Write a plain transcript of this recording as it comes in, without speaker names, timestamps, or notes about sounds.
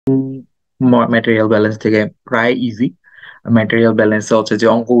Material balance থেকে প্রায় easy. Material ব্যালেন্সে হচ্ছে যে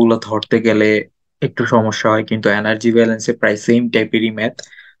অঙ্কগুলো ধরতে গেলে একটু সমস্যা হয়, কিন্তু এনার্জি ব্যালেন্সে প্রায় সেম টাইপেরই ম্যাথ।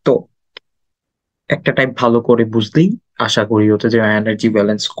 তো একটা টাইপ ভালো করে বুঝলেই আশা করি হচ্ছে যে এনার্জি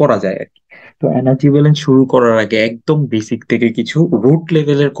ব্যালেন্স করা যায় আর কি। তো এনার্জি ব্যালেন্স শুরু করার আগে একদম বেসিক থেকে কিছু রুট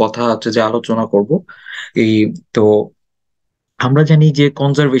লেভেলের কথা হচ্ছে যে আলোচনা করব। এই তো আমরা জানি যে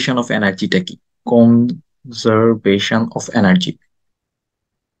কনজারভেশন অফ এনার্জিটা কি। Conservation of energy,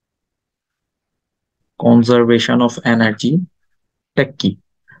 conservation of এনার্জিটা কি?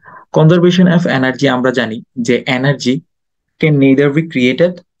 কনজারভেশন অফ এনার্জি আমরা জানি যে energy can neither B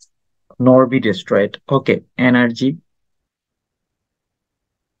created nor be destroyed. Okay, energy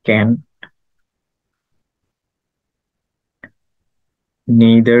can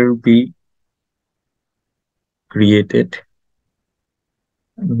neither be created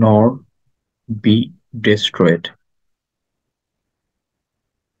nor be destroyed.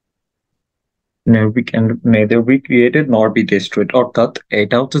 Neither be created nor be destroyed. অর্থাৎ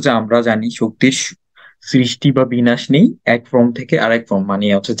এটা হচ্ছে যে আমরা জানি শক্তির সৃষ্টি বা বিনাশ নেই এক ফর্ম থেকে আরেক ফর্ম, মানে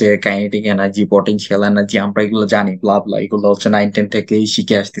হচ্ছে যে কাইনেটিক এনার্জি, পটেনশিয়াল এনার্জি, আমরা এগুলো জানি, ব্লা ব্লা, এগুলো হচ্ছে 9-10 থেকেই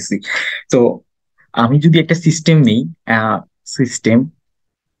শিখে আসতেছি। তো আমি যদি একটা সিস্টেম নিই, সিস্টেম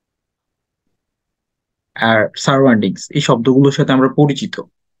আর সারাউন্ডিংস এই শব্দগুলোর সাথে আমরা পরিচিত।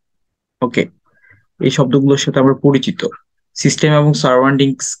 ওকে, এই শব্দগুলোর সাথে আমরা পরিচিত। সিস্টেম এবং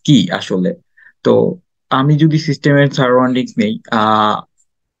সারাউন্ডিংস কি আসলে? তো আমি যদি সিস্টেমের সারাউন্ডিংস নেই,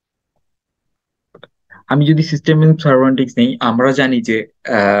 আমি যদি সিস্টেম এন্ড সারাউন্ডিংস নেই, আমরা জানি যে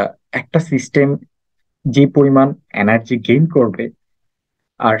একটা সিস্টেম যে পরিমাণ এনার্জি গেইন করবে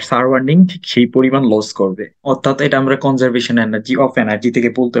আর সারাউন্ডিং ঠিক সেই পরিমাণ লস করবে। অর্থাৎ এটা আমরা কনজারভেশন এনার্জি অফ এনার্জি থেকে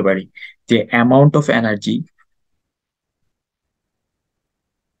বলতে পারি যে amount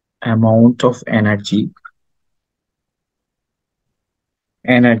of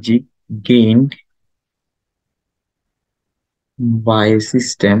energy gained by a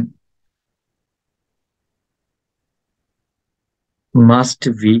system must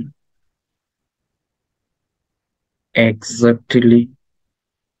be exactly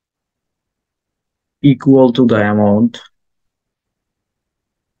equal to the amount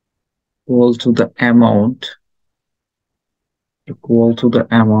equal to the amount equal to the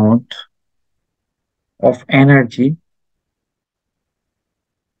amount of energy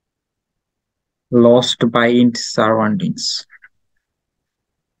lost by its surroundings.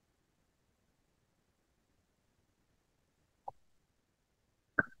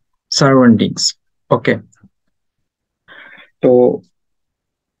 ওকে, তো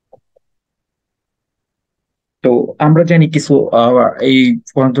তো আমরা জানি কিছু এই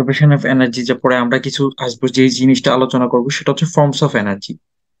কনজারভেশন অফ এনার্জি যে পরে আমরা কিছু আসবো, যে জিনিসটা আলোচনা করবো সেটা হচ্ছে ফর্মস অফ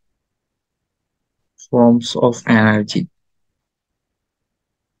এনার্জি।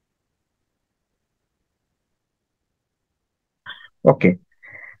 ওকে,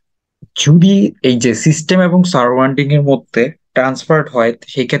 যদি এই যে সিস্টেম এবং সারাউন্ডিং এর মধ্যে ট্রান্সফার হয়,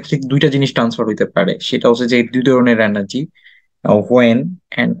 সেই ক্ষেত্রে দুইটা জিনিস ট্রান্সফার হইতে পারে। সেটা হচ্ছে যে দুই ধরনের energy, when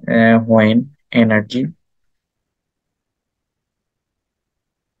when energy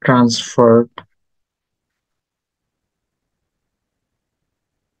transfer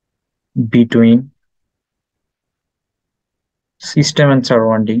between system and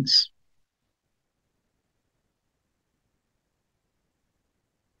surroundings,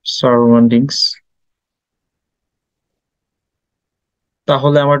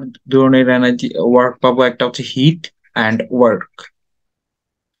 তাহলে আমার দু ধরনের এনার্জি ওয়ার্ক পাবো। একটা হচ্ছে হিট অ্যান্ড ওয়ার্ক।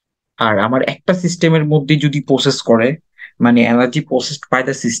 আর আমার একটা সিস্টেমের মধ্যে যদি প্রসেস করে, মানে energy processed by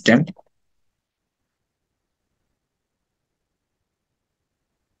the system,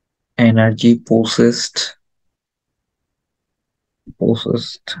 energy processed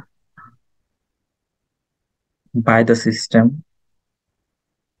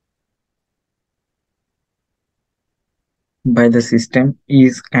by the system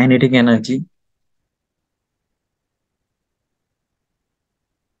is kinetic energy,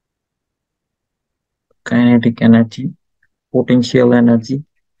 potential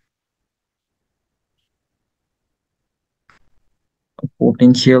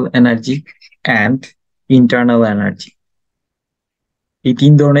energy and internal energy। এই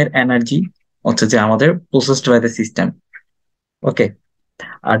তিন ধরনের এনার্জি হচ্ছে যে আমাদের প্রসেসড বাই দ্য সিস্টেম। ওকে,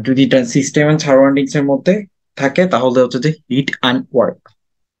 আর যদি এটা সিস্টেম এন্ড সারাউন্ডিংস এর মধ্যে থাকে তাহলে হচ্ছে যে হিট অ্যান্ড ওয়ার্ক।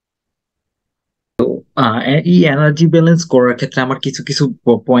 এই এনার্জি ব্যালেন্স করার ক্ষেত্রে আমার কিছু কিছু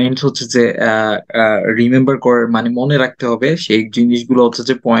পয়েন্টস হচ্ছে যে রিমেম্বার করার, মানে মনে রাখতে হবে। সেই জিনিসগুলো হচ্ছে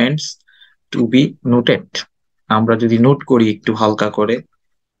যে পয়েন্টস টু বি নোটেড। আমরা যদি নোট করি একটু হালকা করে,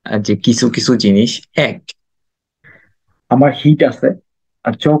 যে কিছু কিছু জিনিস, এক, আমার হিট আছে,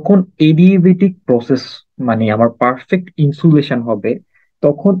 আর যখন এডিএবেটিক প্রসেস মানে আমার পারফেক্ট ইনসুলেশন হবে,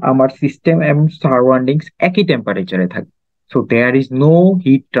 তখন আমার সিস্টেম এবং সারাউন্ডিংস একই টেম্পারেচারে থাকবে। So there is no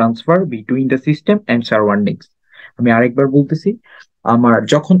heat transfer between the system and surroundings. আমি আরেকবার বলতেছি, আমার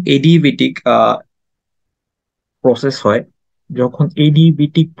যখন এডিএবেটিক প্রসেস হয়, যখন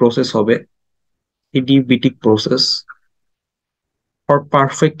এডিএবেটিক প্রসেস হবে, এডিএবেটিক process for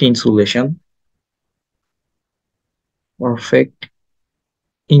perfect insulation, perfect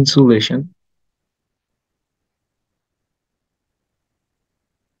insulation,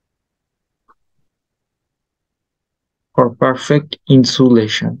 for perfect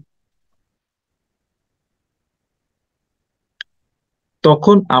insulation,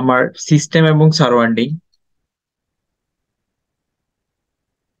 তখন আমার সিস্টেম এবং surrounding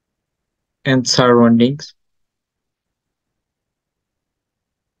and surroundings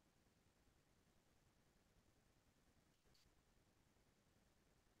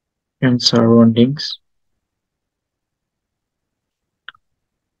and surroundings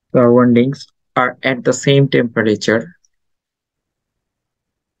are at the same temperature,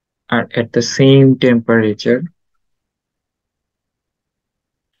 are at the same temperature,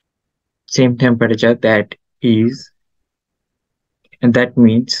 that is, and that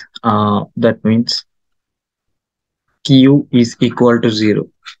means Q is equal to zero.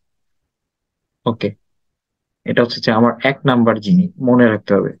 ওকে, এটা হচ্ছে যে আমার এক number জিনিস মনে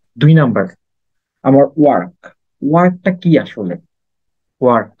রাখতে হবে। দুই নাম্বার, আমার ওয়ার্কটা কি আসলে?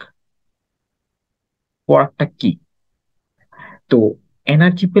 ওয়ার্ক ওয়ার্কটা কি? তো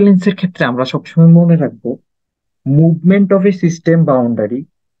এনার্জি ব্যালেন্সের ক্ষেত্রে আমরা সবসময় মনে রাখবো movement of a system boundary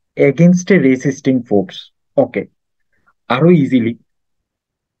against A রেসিস্টিং force. ওকে, আরো ইজিলি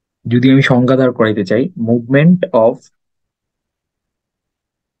যদি আমি সংজ্ঞা দাঁড় করাইতে চাই, movement of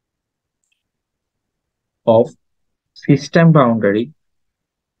system boundary,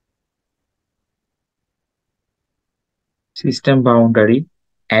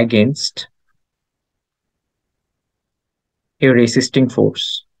 against A রেসিস্টিং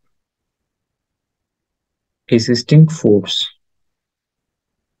force.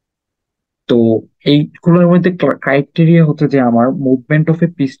 তো এইগুলোর মধ্যে ক্রাইটেরিয়া হচ্ছে যে আমার movement of A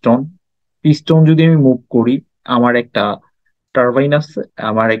piston, piston যদি আমি মুভ করি, আমার একটা টারবাইন আছে,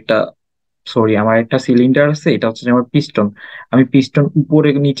 আমার একটা আমার একটা সিলিন্ডার আছে, এটা হচ্ছে যে আমার পিস্টন। আমি পিস্টন উপরে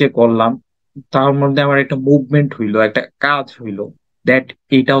নিচে করলাম, তার মধ্যে আমার একটা মুভমেন্ট হইলো, একটা কাজ হইলো, দ্যাট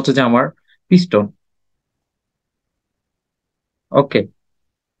এইটা হচ্ছে যে আমার পিস্টন। ওকে,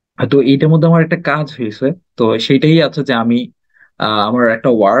 তো এইটার মধ্যে আমার একটা কাজ হয়েছে। তো সেইটাই আছে যে আমি আমার একটা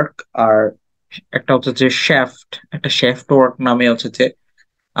ওয়ার্ক, আর একটা হচ্ছে যে শ্যাফট, একটা শ্যাফট ওয়ার্ক নামে হচ্ছে যে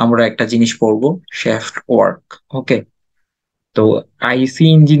আমরা একটা জিনিস পড়বো, শ্যাফট ওয়ার্ক। ওকে, তো আইসি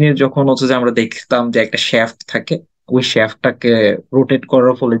ইঞ্জিনের যখন হচ্ছে যে আমরা দেখতাম যে একটা শ্যাফট থাকে, ওই শ্যাফটটাকে রোটেট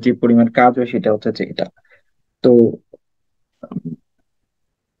করার ফলে যে পরিমাণ কাজ হয় সেটা হচ্ছে যে এটা। তো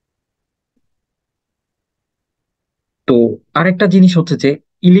তো আরেকটা জিনিস হচ্ছে যে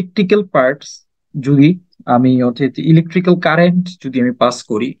ইলেকট্রিক্যাল পার্টস, যদি আমি হচ্ছে ইলেকট্রিক্যাল কারেন্ট যদি আমি পাস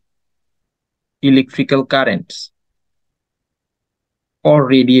করি, ইলেকট্রিক্যাল কারেন্টস অর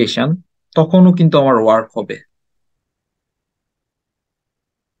রেডিয়েশন, তখনও কিন্তু আমার ওয়ার্ক হবে,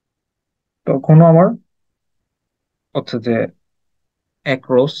 তখনও আমার হচ্ছে যে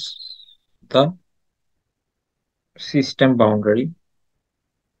across the system boundary,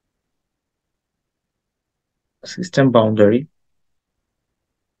 system boundary,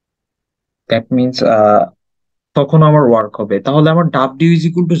 that means তখন আমার ওয়ার্ক হবে। তাহলে আমার W is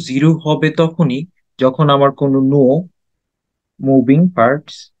equal to zero হবে তখনই যখন আমার কোনো no moving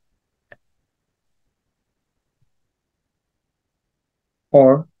parts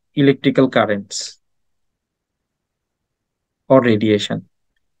or electrical currents or radiation,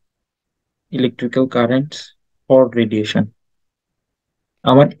 electrical currents or radiation,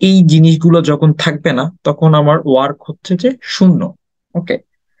 আমার এই জিনিসগুলো যখন থাকবে না, তখন আমার ওয়ার্ক হচ্ছে যে শূন্য। ওকে,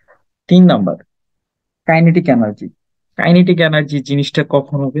 3 number, kinetic energy. Kinetic energy জিনিসটা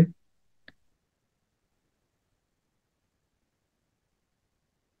কখন হবে?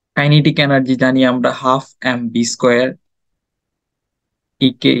 কাইনেটিক এনার্জি জানি আমরা half M B square,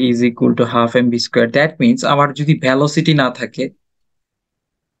 E K is equal to half M B square. That means আমার যদি ভ্যালোসিটি না থাকে,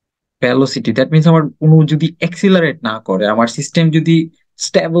 ভ্যালোসিটি দ্যাট মিনস আমার কোনো যদি অ্যাক্সিলারেট না করে, আমার সিস্টেম যদি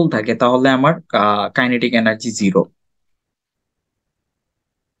স্টেবল থাকে, তাহলে আমার kinetic energy zero,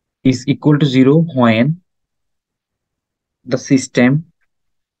 is equal to zero when the system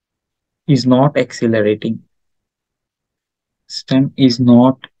is not accelerating, system is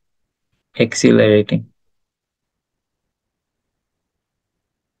not accelerating.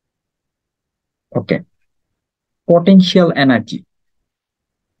 Okay, potential energy,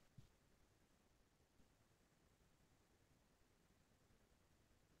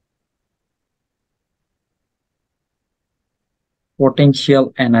 potential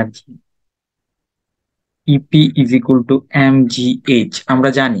energy E P is equal to mgh আমরা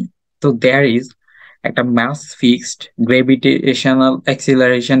জানি। তো দেয়ার ইজ একটা মাস fixed, গ্রেভিটেশনাল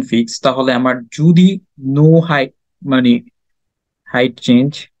acceleration fixed, তাহলে আমার যদি no height মানে height change,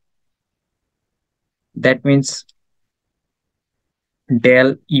 that means del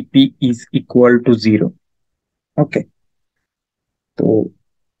E P is equal to zero. ওকে, তো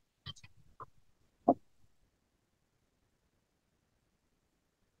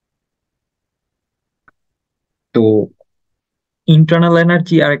তো ইন্টারনাল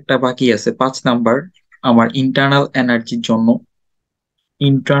এনার্জি আরেকটা বাকি আছে 5 নাম্বার। আমার ইন্টারনাল এনার্জির জন্য,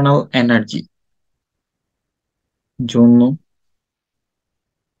 ইন্টারনাল এনার্জি জন্য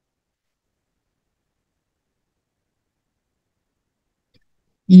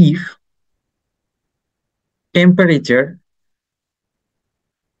if temperature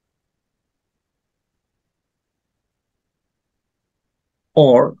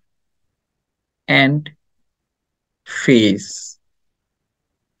or and phase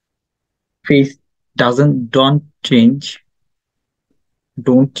phase doesn't don't change,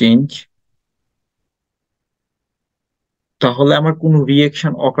 don't change, তাহলে আমার কোনো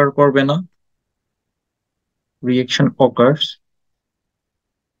রিঅ্যাকশন অকার করবে না। Reaction occurs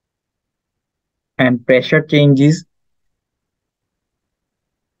and pressure changes,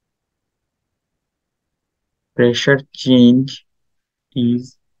 pressure change is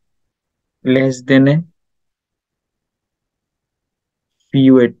less than a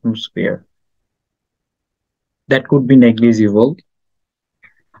few atmosphere, that could be negligible,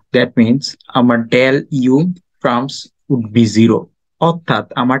 that means আমার del u terms would be zero। অর্থাৎ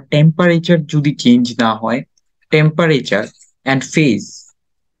আমার temperature যদি change না হয়, টেম্পারেচার অ্যান্ড ফেজ,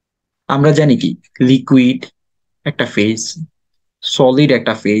 আমরা জানি কি লিকুইড একটা ফেজ, সলিড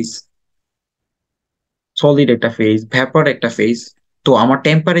একটা ফেজ, সলিড একটা ফেজ, ভ্যাপর একটা ফেজ। তো আমার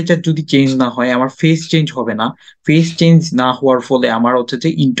টেম্পারেচার যদি চেঞ্জ না হয় আমার ফেজ চেঞ্জ হবে না। ফেজ চেঞ্জ না হওয়ার ফলে আমার হচ্ছে যে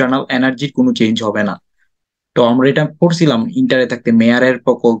ইন্টারনাল এনার্জির কোনো চেঞ্জ হবে না। তো আমরা এটা পড়ছিলাম ইন্টারে থাকতে মেয়ারের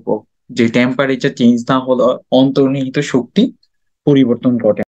প্রকল্প, যে টেম্পারেচার চেঞ্জ না হলে অন্তর্নিহিত শক্তি পরিবর্তন ঘটে।